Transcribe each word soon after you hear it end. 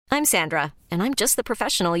I'm Sandra, and I'm just the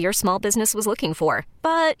professional your small business was looking for.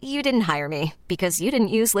 But you didn't hire me because you didn't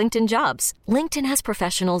use LinkedIn Jobs. LinkedIn has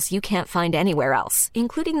professionals you can't find anywhere else,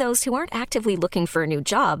 including those who aren't actively looking for a new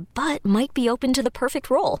job, but might be open to the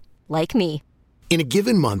perfect role, like me. In a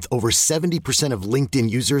given month, over 70% of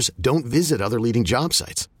LinkedIn users don't visit other leading job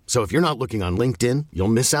sites. So if you're not looking on LinkedIn, you'll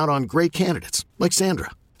miss out on great candidates like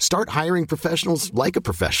Sandra. Start hiring professionals like a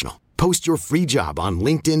professional. Post your free job on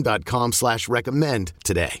linkedin.com/recommend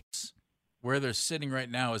today. Where they're sitting right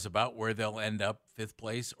now is about where they'll end up, 5th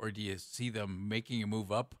place, or do you see them making a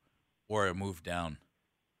move up or a move down?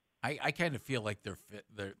 I kind of feel like they're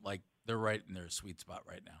right in their sweet spot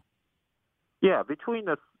right now. Yeah, between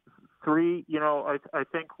the three, I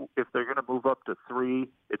think if they're going to move up to 3,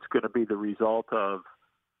 it's going to be the result of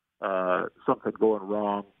something going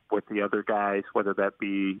wrong with the other guys, whether that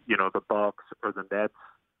be, the Bucks or the Nets,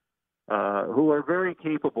 who are very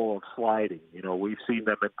capable of sliding. We've seen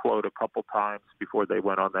them implode a couple times before they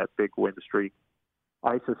went on that big win streak.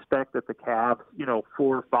 I suspect that the Cavs,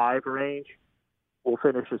 4 or 5 range, will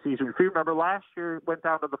finish the season. If you remember, last year it went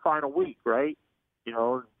down to the final week, right?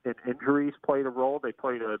 And injuries played a role. They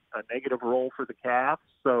played a negative role for the Cavs.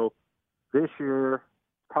 So this year,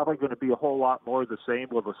 probably going to be a whole lot more of the same.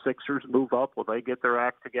 Will the Sixers move up? Will they get their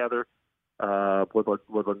act together? Will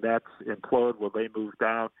the Nets implode? Will they move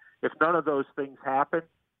down? If none of those things happen,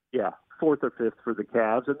 4th or 5th for the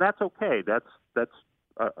Cavs, and that's okay. That's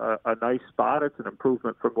a nice spot. It's an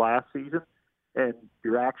improvement from last season, and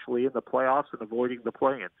you're actually in the playoffs and avoiding the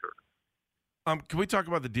play-in tournament. Can we talk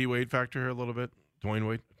about the D Wade factor here a little bit? Dwayne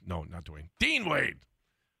Wade? No, not Dwayne. Dean Wade.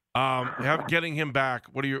 Getting him back.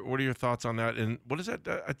 What are your thoughts on that? And what is that?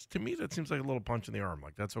 To me, that seems like a little punch in the arm.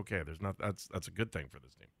 Like that's okay. That's a good thing for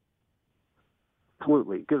this team.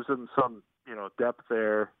 Absolutely, it gives them some depth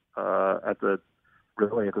there at the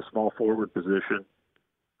small forward position,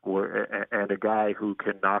 and a guy who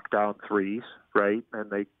can knock down threes, right?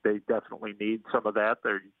 And they definitely need some of that.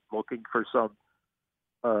 They're looking for some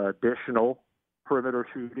additional perimeter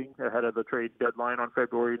shooting ahead of the trade deadline on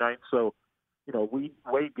February 9th. So,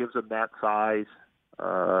 Wade gives them that size,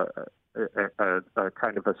 a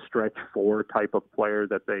kind of a stretch 4 type of player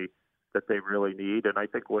that they really need. And I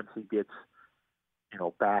think once he gets,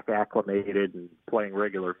 back acclimated and playing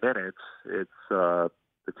regular minutes, it's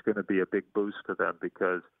going to be a big boost to them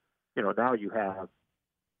because, now you have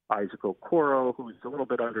Isaac Okoro, who's a little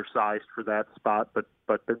bit undersized for that spot, but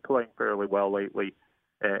been playing fairly well lately,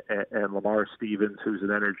 and Lamar Stevens, who's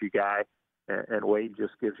an energy guy, and Wade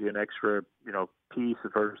just gives you an extra, piece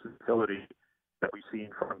of versatility that we've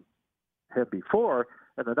seen from him before.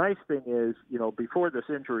 And the nice thing is, before this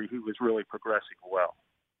injury, he was really progressing well.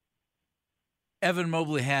 Evan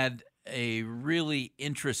Mobley had a really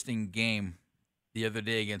interesting game the other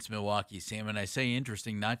day against Milwaukee, Sam, and I say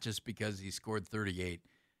interesting not just because he scored 38,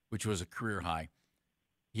 which was a career high.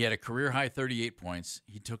 He had a career-high 38 points.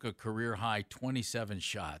 He took a career-high 27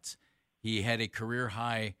 shots. He had a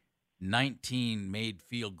career-high 19 made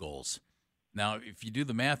field goals. Now, if you do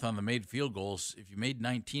the math on the made field goals, if you made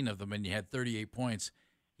 19 of them and you had 38 points,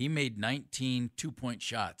 he made 19 two-point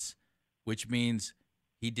shots, which means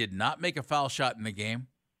he did not make a foul shot in the game,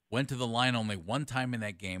 went to the line only one time in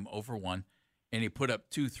that game, 0-for-1, and he put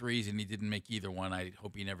up 2 threes, and he didn't make either one. I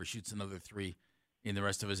hope he never shoots another 3 in the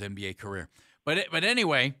rest of his NBA career. But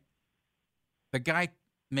anyway, the guy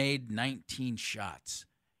made 19 shots.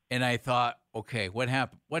 And I thought, okay, what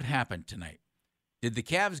happened tonight? Did the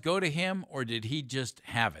Cavs go to him or did he just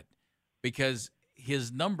have it? Because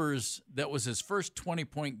his numbers, that was his first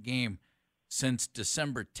 20-point game since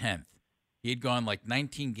December 10th. He had gone like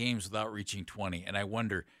 19 games without reaching 20. And I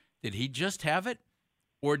wonder, did he just have it?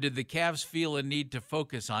 Or did the Cavs feel a need to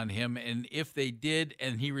focus on him? And if they did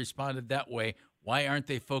and he responded that way, why aren't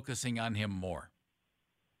they focusing on him more?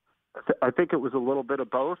 I think it was a little bit of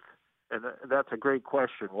both, and that's a great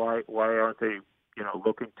question. Why aren't they,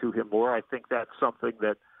 looking to him more? I think that's something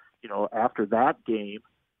that, after that game,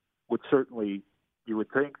 you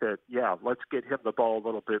would think that, let's get him the ball a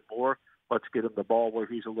little bit more. Let's get him the ball where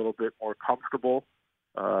he's a little bit more comfortable.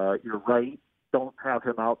 You're right. Don't have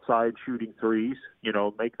him outside shooting threes.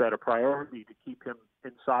 Make that a priority to keep him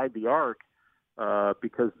inside the arc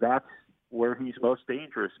because that's where he's most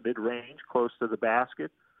dangerous, mid-range, close to the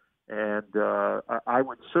basket. And I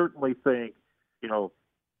would certainly think,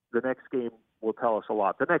 the next game will tell us a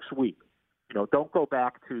lot. The next week, don't go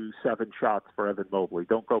back to 7 shots for Evan Mobley.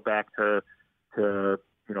 Don't go back to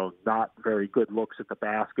not very good looks at the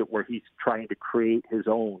basket where he's trying to create his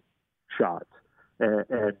own shots.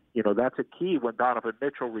 And that's a key when Donovan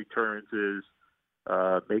Mitchell returns is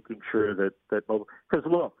making sure that Mobley – because,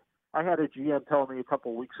 look, I had a GM tell me a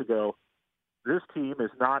couple weeks ago, this team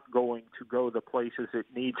is not going to go the places it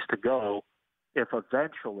needs to go if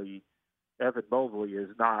eventually Evan Mobley is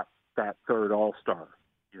not that third All-Star,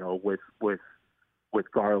 with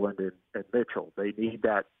Garland and Mitchell. They need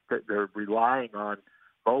that. They're relying on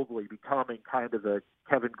Mobley becoming kind of the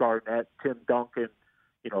Kevin Garnett, Tim Duncan,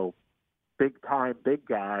 big-time big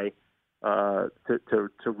guy to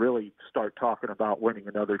really start talking about winning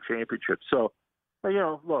another championship. So,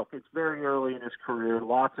 look, it's very early in his career,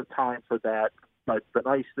 lots of time for that. But the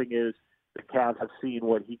nice thing is the Cavs have seen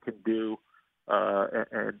what he can do,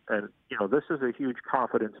 and this is a huge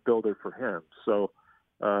confidence builder for him. So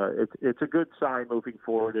it's a good sign moving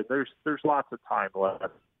forward, and there's lots of time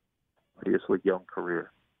left. Obviously, young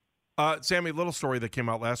career. Sammy, little story that came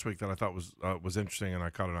out last week that I thought was interesting, and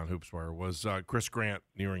I caught it on HoopsWire, was Chris Grant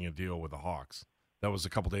nearing a deal with the Hawks. That was a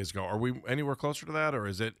couple days ago. Are we anywhere closer to that, or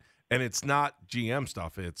is it? And it's not GM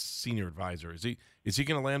stuff; it's senior advisor. Is he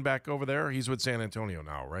going to land back over there? He's with San Antonio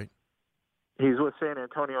now, right? He's with San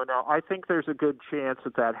Antonio now. I think there's a good chance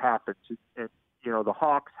that happens. And the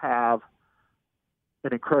Hawks have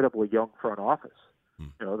an incredibly young front office.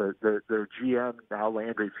 Their GM now,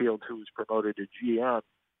 Landry Fields, who was promoted to GM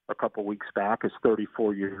a couple weeks back, is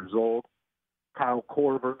 34 years old. Kyle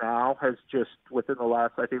Korver now has just within the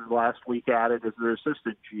last week added as their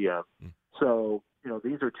assistant GM. So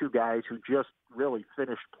these are two guys who just really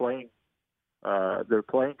finished playing their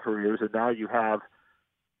playing careers, and now you have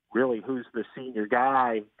really who's the senior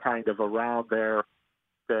guy kind of around there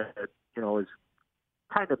that is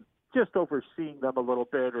kind of just overseeing them a little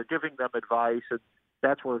bit or giving them advice, and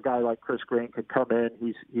that's where a guy like Chris Grant could come in.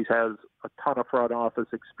 He has a ton of front office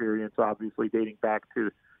experience, obviously dating back to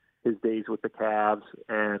his days with the Cavs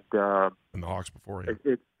and the Hawks before him.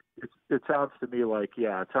 It sounds to me like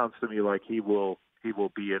he will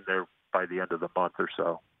be in there by the end of the month or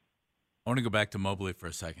so. I want to go back to Mobley for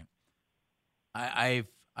a second. I've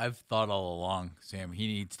thought all along, Sam, he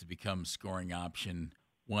needs to become scoring option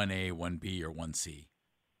 1A, 1B, or 1C.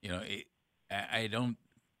 I don't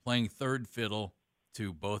playing third fiddle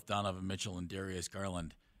to both Donovan Mitchell and Darius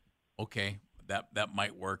Garland. Okay, that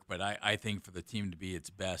might work, but I think for the team to be its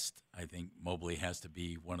best, I think Mobley has to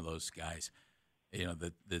be one of those guys.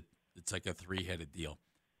 It's like a three-headed deal.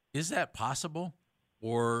 Is that possible,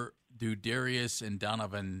 or do Darius and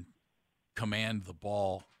Donovan command the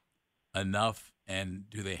ball enough, and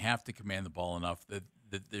do they have to command the ball enough that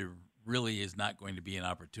there really is not going to be an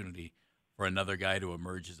opportunity for another guy to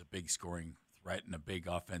emerge as a big scoring threat and a big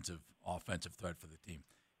offensive threat for the team?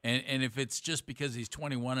 And if it's just because he's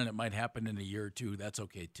 21 and it might happen in a year or two, that's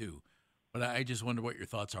okay too. But I just wonder what your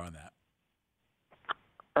thoughts are on that.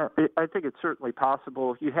 I think it's certainly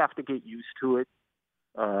possible. You have to get used to it.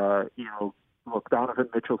 Look, Donovan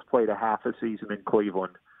Mitchell's played a half a season in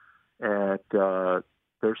Cleveland, and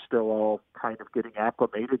they're still all kind of getting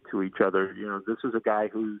acclimated to each other. This is a guy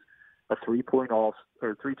who's a three-time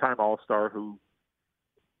All-Star who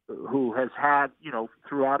has had,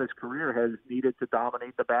 throughout his career has needed to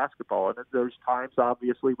dominate the basketball. And there's times,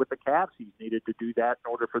 obviously, with the Cavs, he's needed to do that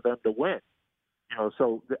in order for them to win.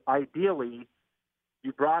 So ideally,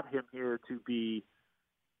 you brought him here to be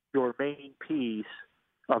your main piece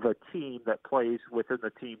of a team that plays within the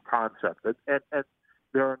team concept. And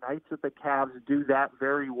there are nights that the Cavs do that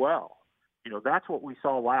very well. That's what we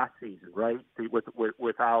saw last season, right?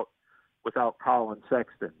 Without Colin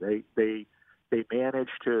Sexton. They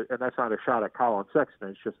managed to, and that's not a shot at Colin Sexton,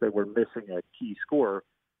 it's just they were missing a key scorer,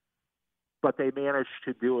 but they managed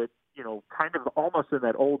to do it, kind of almost in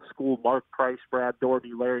that old school Mark Price, Brad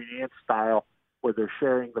Daugherty, Larry Nance style, where they're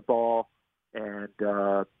sharing the ball, and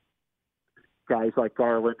guys like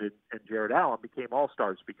Garland and Jared Allen became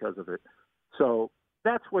all-stars because of it. So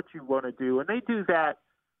that's what you want to do, and they do that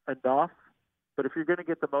enough. But if you're going to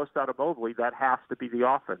get the most out of Mobley, that has to be the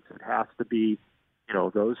offense. It has to be,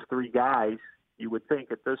 those three guys. You would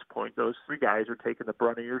think at this point those three guys are taking the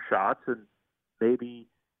brunt of your shots, and maybe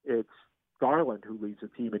it's Garland who leads the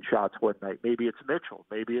team in shots one night. Maybe it's Mitchell.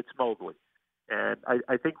 Maybe it's Mobley. And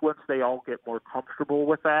I think once they all get more comfortable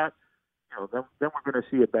with that, then we're going to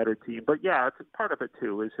see a better team. But, yeah, it's part of it,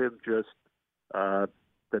 too, is him just the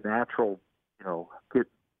natural,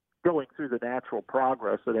 going through the natural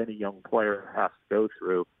progress that any young player has to go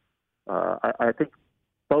through. I think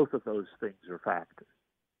both of those things are factors.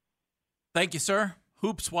 Thank you, sir.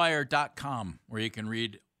 Hoopswire.com, where you can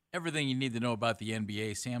read everything you need to know about the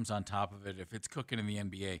NBA. Sam's on top of it. If it's cooking in the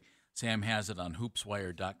NBA, Sam has it on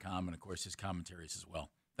hoopswire.com, and, of course, his commentaries as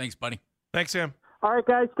well. Thanks, buddy. Thanks, Sam. All right,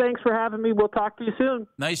 guys. Thanks for having me. We'll talk to you soon.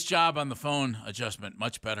 Nice job on the phone adjustment.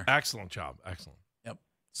 Much better. Excellent job. Excellent. Yep.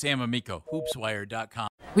 Sam Amico, hoopswire.com.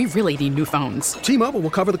 We really need new phones. T-Mobile will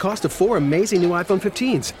cover the cost of 4 amazing new iPhone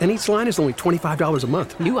 15s, and each line is only $25 a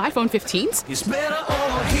month. New iPhone 15s? It's better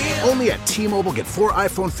over here. Only at T-Mobile, get 4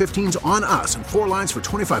 iPhone 15s on us and 4 lines for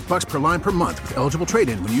 $25 per line per month with eligible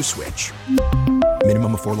trade-in when you switch.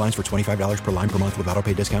 Minimum of 4 lines for $25 per line per month with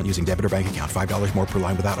autopay discount using debit or bank account. $5 more per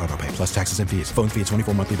line without autopay, plus taxes and fees. Phone fee at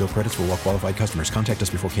 24 monthly bill credits for well-qualified customers. Contact us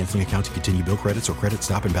before canceling account to continue bill credits or credit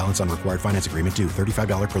stop and balance on required finance agreement due.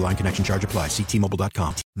 $35 per line connection charge applies. See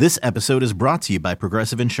T-Mobile.com. This episode is brought to you by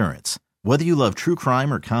Progressive Insurance. Whether you love true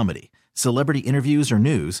crime or comedy, celebrity interviews or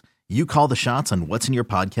news, you call the shots on what's in your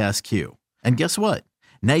podcast queue. And guess what?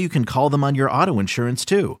 Now you can call them on your auto insurance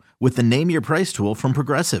too with the Name Your Price tool from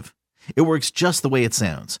Progressive. It works just the way it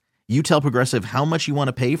sounds. You tell Progressive how much you want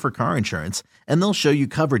to pay for car insurance, and they'll show you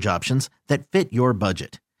coverage options that fit your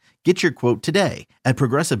budget. Get your quote today at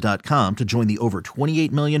Progressive.com to join the over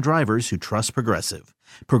 28 million drivers who trust Progressive.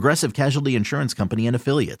 Progressive Casualty Insurance Company and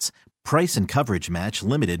Affiliates. Price and coverage match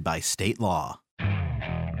limited by state law.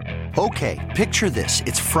 Okay, picture this.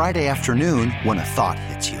 It's Friday afternoon when a thought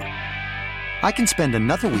hits you. I can spend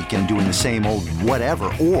another weekend doing the same old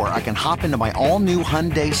whatever, or I can hop into my all-new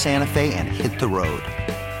Hyundai Santa Fe and hit the road.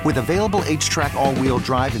 With available H-Track all-wheel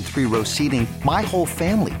drive and 3-row seating, my whole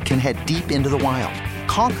family can head deep into the wild.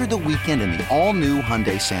 Conquer the weekend in the all-new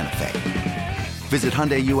Hyundai Santa Fe. Visit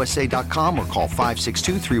HyundaiUSA.com or call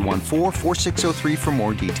 562-314-4603 for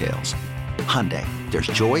more details. Hyundai, there's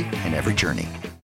joy in every journey.